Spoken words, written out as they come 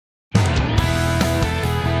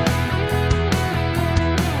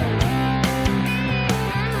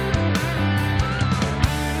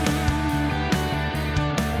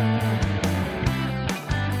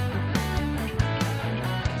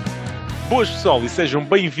Boas pessoal e sejam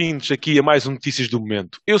bem-vindos aqui a mais um Notícias do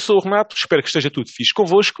Momento. Eu sou o Renato, espero que esteja tudo fixe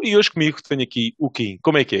convosco e hoje comigo tenho aqui o Kim.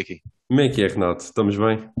 Como é, Kim? Como é que é, Renato? Estamos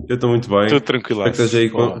bem? Eu estou muito bem. Tudo Espero que esteja tranquilaço. aí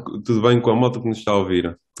Boa. tudo bem com a moto que nos está a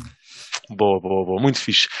ouvir. Boa. Muito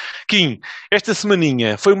fixe. Kim, esta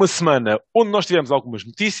semaninha foi uma semana onde nós tivemos algumas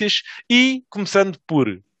notícias e começando por...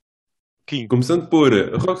 Kim. Começando por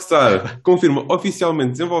Rockstar confirma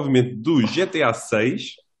oficialmente desenvolvimento do GTA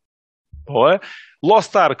 6. Boa.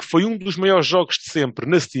 Lost Ark foi um dos maiores jogos de sempre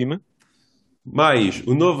na Steam. Mais,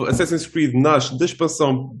 o novo Assassin's Creed nasce da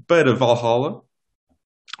expansão para Valhalla.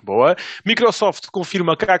 Boa. Microsoft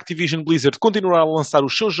confirma que a Activision Blizzard continuará a lançar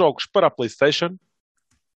os seus jogos para a PlayStation.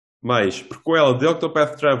 Mais, prequela de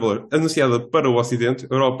Octopath Traveler anunciada para o Ocidente,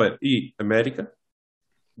 Europa e América.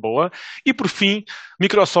 Boa. E por fim,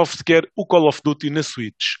 Microsoft quer o Call of Duty na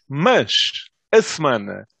Switch. Mas a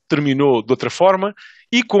semana terminou de outra forma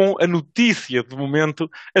e com a notícia de momento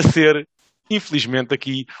a ser, infelizmente,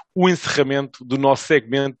 aqui o encerramento do nosso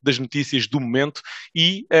segmento das notícias do momento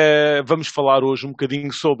e vamos falar hoje um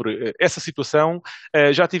bocadinho sobre essa situação.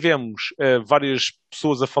 Já tivemos várias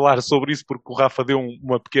pessoas a falar sobre isso porque o Rafa deu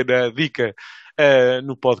uma pequena dica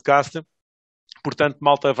no podcast. Portanto,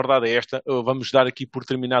 malta, a verdade é esta. Vamos dar aqui por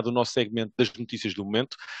terminado o nosso segmento das notícias do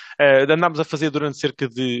momento. Andámos a fazer durante cerca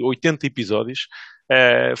de 80 episódios.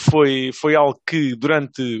 Foi algo que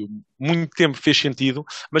durante muito tempo fez sentido,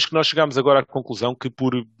 mas que nós chegámos agora à conclusão que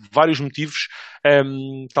por vários motivos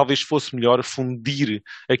talvez fosse melhor fundir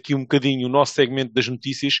aqui um bocadinho o nosso segmento das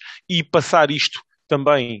notícias e passar isto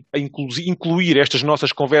também a incluir estas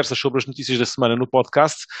nossas conversas sobre as notícias da semana no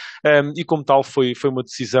podcast e como tal foi uma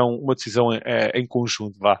decisão em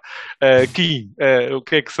conjunto. Kim, o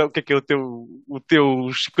que é o teu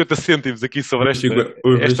 50 cêntimos aqui sobre Os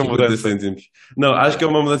esta 50 mudança? cêntimos. Não, acho que é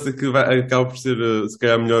uma mudança que acaba por ser, se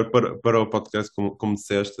calhar, melhor para o podcast, como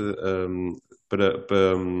disseste, para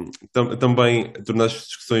também tornar as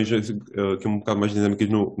discussões aqui um bocado mais dinâmicas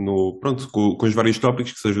pronto, com os vários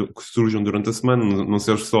tópicos que surjam durante a semana, não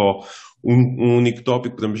ser só um único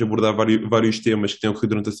tópico, podemos abordar vários temas que tenham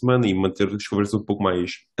ocorrido durante a semana e manter as conversas um pouco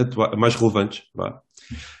mais relevantes. Vá.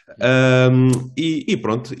 E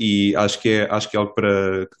pronto, e acho que é algo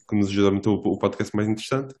que nos ajuda muito o podcast mais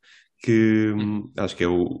interessante, que acho que é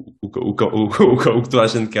o que toda a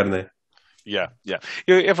gente quer, não é? Yeah.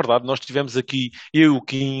 É verdade, nós tivemos aqui, o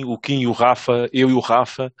Kim e o Rafa,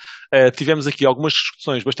 tivemos aqui algumas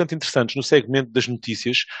discussões bastante interessantes no segmento das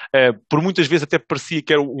notícias. Por muitas vezes até parecia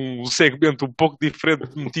que era um segmento um pouco diferente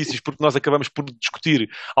de notícias, porque nós acabamos por discutir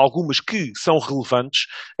algumas que são relevantes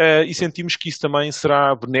e sentimos que isso também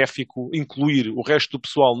será benéfico incluir o resto do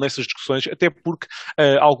pessoal nessas discussões, até porque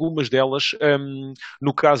algumas delas,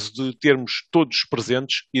 no caso de termos todos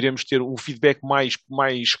presentes, iremos ter um feedback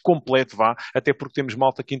mais completo, até porque temos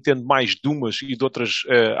malta que entende mais de umas e de outras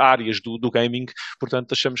áreas do gaming,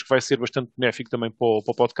 portanto achamos que vai ser bastante benéfico também para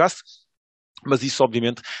o podcast. Mas isso,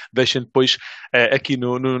 obviamente, deixem depois aqui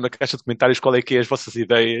na caixa de comentários qual é que é as vossas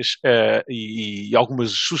ideias e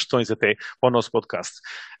algumas sugestões até para o nosso podcast.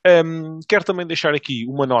 Quero também deixar aqui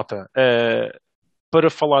uma nota para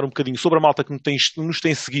falar um bocadinho sobre a malta que nos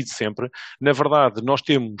tem seguido sempre. Na verdade, nós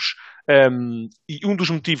temos, e um dos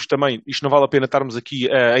motivos também, isto não vale a pena estarmos aqui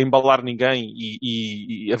a embalar ninguém,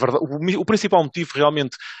 e a verdade, o principal motivo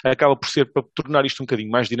realmente acaba por ser para tornar isto um bocadinho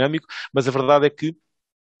mais dinâmico, mas a verdade é que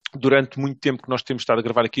durante muito tempo que nós temos estado a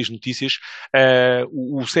gravar aqui as notícias,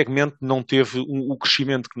 o segmento não teve o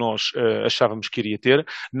crescimento que nós achávamos que iria ter,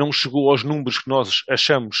 não chegou aos números que nós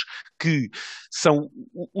achamos que são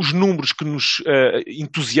os números que nos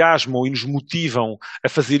entusiasmam e nos motivam a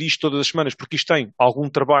fazer isto todas as semanas, porque isto tem algum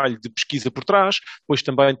trabalho de pesquisa por trás, depois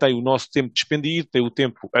também tem o nosso tempo despendido, tem o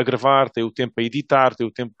tempo a gravar, tem o tempo a editar, tem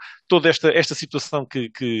o tempo... Toda esta situação que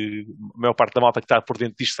a maior parte da malta que está por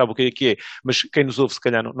dentro disto sabe o que é, mas quem nos ouve se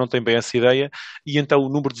calhar não tem bem essa ideia, e então o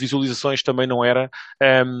número de visualizações também não era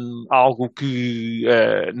algo que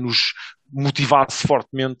nos motivasse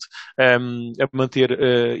fortemente a manter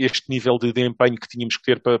este nível de empenho que tínhamos que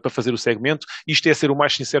ter para fazer o segmento. Isto é ser o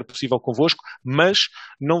mais sincero possível convosco, mas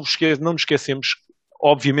não nos esquecemos.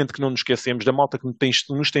 Obviamente que não nos esquecemos da malta que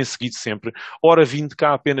nos tem seguido sempre, ora vindo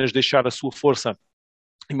cá apenas deixar a sua força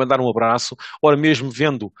e mandar um abraço, ora mesmo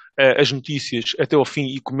vendo as notícias até ao fim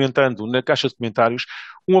e comentando na caixa de comentários.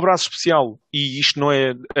 Um abraço especial, e isto não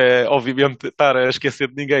é obviamente estar a esquecer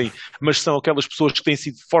de ninguém, mas são aquelas pessoas que têm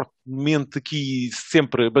sido fortemente aqui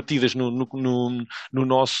sempre batidas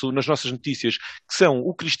nas nossas notícias, que são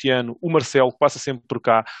o Cristiano, o Marcelo, que passa sempre por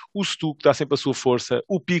cá, o Stu, que dá sempre a sua força,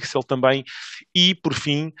 o Pixel também, e por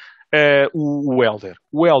fim o Hélder.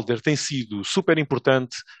 O Hélder tem sido super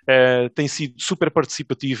importante, tem sido super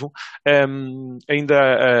participativo.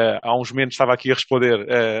 Ainda há uns momentos estava aqui a responder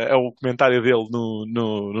ao comentário dele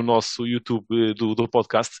no nosso YouTube do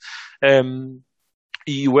podcast.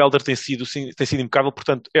 E o Hélder tem sido impecável,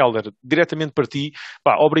 portanto, Hélder, diretamente para ti,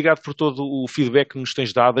 obrigado por todo o feedback que nos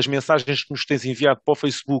tens dado, as mensagens que nos tens enviado para o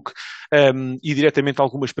Facebook e diretamente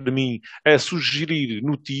algumas para mim, a sugerir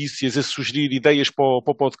notícias, a sugerir ideias para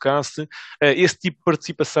o podcast. Esse tipo de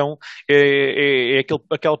participação é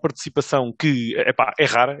aquela participação que é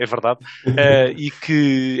rara, é verdade, e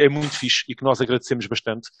que é muito fixe e que nós agradecemos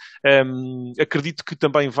bastante. Acredito que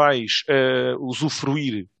também vais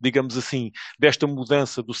usufruir, digamos assim, desta mudança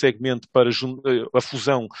do segmento para a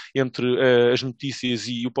fusão entre as notícias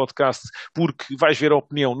e o podcast, porque vais ver a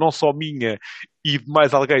opinião não só minha e de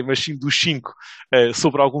mais alguém, mas sim dos 5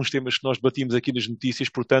 sobre alguns temas que nós debatimos aqui nas notícias.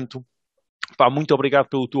 Portanto, muito obrigado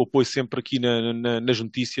pelo teu apoio sempre aqui nas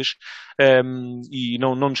notícias, e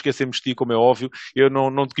não nos esquecemos de ti, como é óbvio. Eu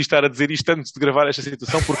não te quis estar a dizer isto antes de gravar esta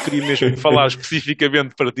situação, porque queria mesmo falar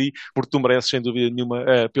especificamente para ti, porque tu mereces, sem dúvida nenhuma,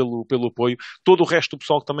 pelo apoio. Todo o resto do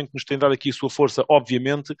pessoal também que nos tem dado aqui a sua força,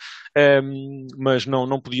 obviamente, mas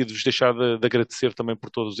não podia-vos deixar de agradecer também por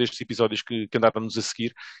todos estes episódios que andaram-nos a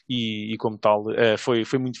seguir, e como tal,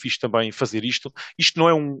 foi muito fixe também fazer isto. Isto não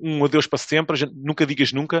é um adeus para sempre, nunca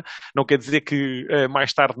digas nunca, não quer dizer que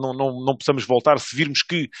mais tarde não possamos voltar se virmos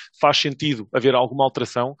que faz sentido haver alguma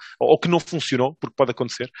alteração ou que não funcionou, porque pode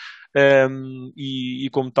acontecer, e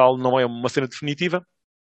como tal não é uma cena definitiva,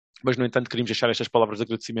 mas no entanto queríamos deixar estas palavras de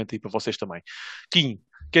agradecimento aí para vocês também. Kim,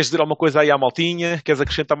 queres dizer alguma coisa aí à maltinha? Queres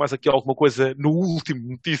acrescentar mais aqui alguma coisa no último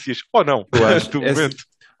Notícias ou não? Eu acho, do momento?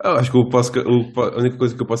 Eu acho que a única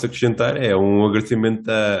coisa que eu posso acrescentar é um agradecimento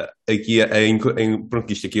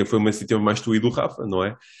pronto, isto aqui foi uma iniciativa mais tua e do Rafa, não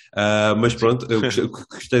é? Mas pronto, eu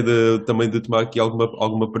gostei também de tomar aqui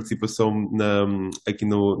alguma participação aqui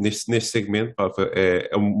neste segmento.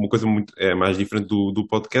 É uma coisa muito mais diferente do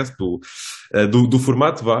podcast, do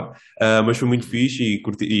formato, mas foi muito fixe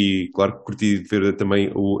e claro que curti de ver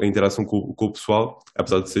também a interação com o pessoal,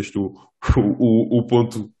 apesar de seres tu o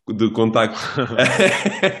ponto de contacto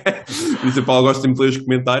principal. Gosto sempre de ler os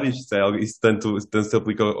comentários, isso tanto se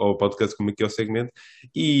aplica ao podcast como aqui ao segmento,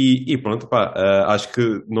 e pronto, acho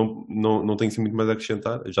que não tenho assim muito mais a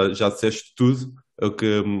acrescentar, já disseste tudo o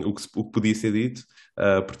que podia ser dito,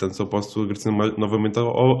 portanto só posso agradecer novamente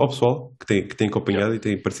ao pessoal que tem acompanhado e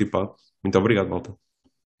tem participado. Muito obrigado, malta.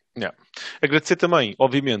 Agradecer também,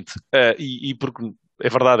 obviamente, e porque a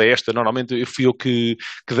verdade é esta, normalmente fui eu que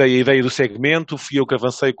dei a ideia do segmento, fui eu que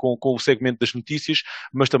avancei com o segmento das notícias,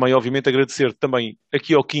 mas também, obviamente, agradecer também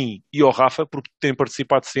aqui ao Kim e ao Rafa por terem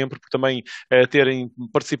participado sempre, por também terem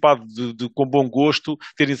participado com bom gosto,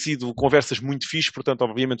 terem sido conversas muito fixes. Portanto,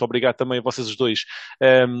 obviamente, obrigado também a vocês os dois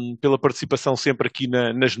pela participação sempre aqui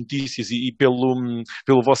nas notícias e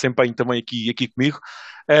pelo vosso empenho também aqui comigo.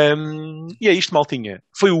 E é isto, maltinha.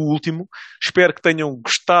 Foi o último. Espero que tenham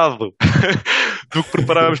gostado do que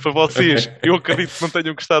preparámos para vocês. Eu acredito que não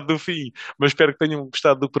tenham gostado do fim, mas espero que tenham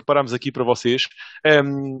gostado do que preparámos aqui para vocês.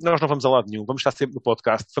 Nós não vamos a lado nenhum, vamos estar sempre no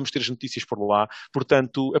podcast, vamos ter as notícias por lá.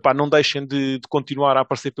 Portanto, não deixem de continuar a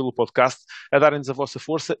aparecer pelo podcast, a darem-nos a vossa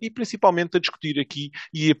força e principalmente a discutir aqui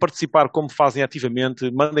e a participar como fazem ativamente.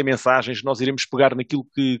 Mandem mensagens, nós iremos pegar naquilo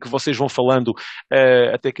que vocês vão falando,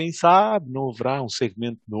 até quem sabe não haverá um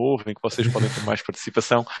segmento novo em que vocês podem ter mais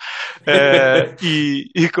participação,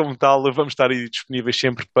 e como tal vamos estar aí disponíveis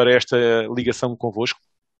sempre para esta ligação convosco.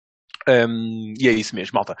 E é isso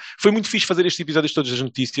mesmo, malta. Foi muito fixe fazer estes episódios todas as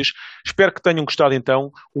notícias. Espero que tenham gostado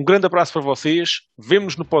então. Um grande abraço para vocês.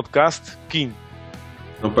 Vemo-nos no podcast. Kim,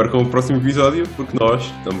 não percam o próximo episódio, porque nós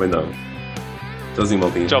também não. Tchauzinho,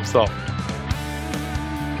 maltinho. Tchau, pessoal.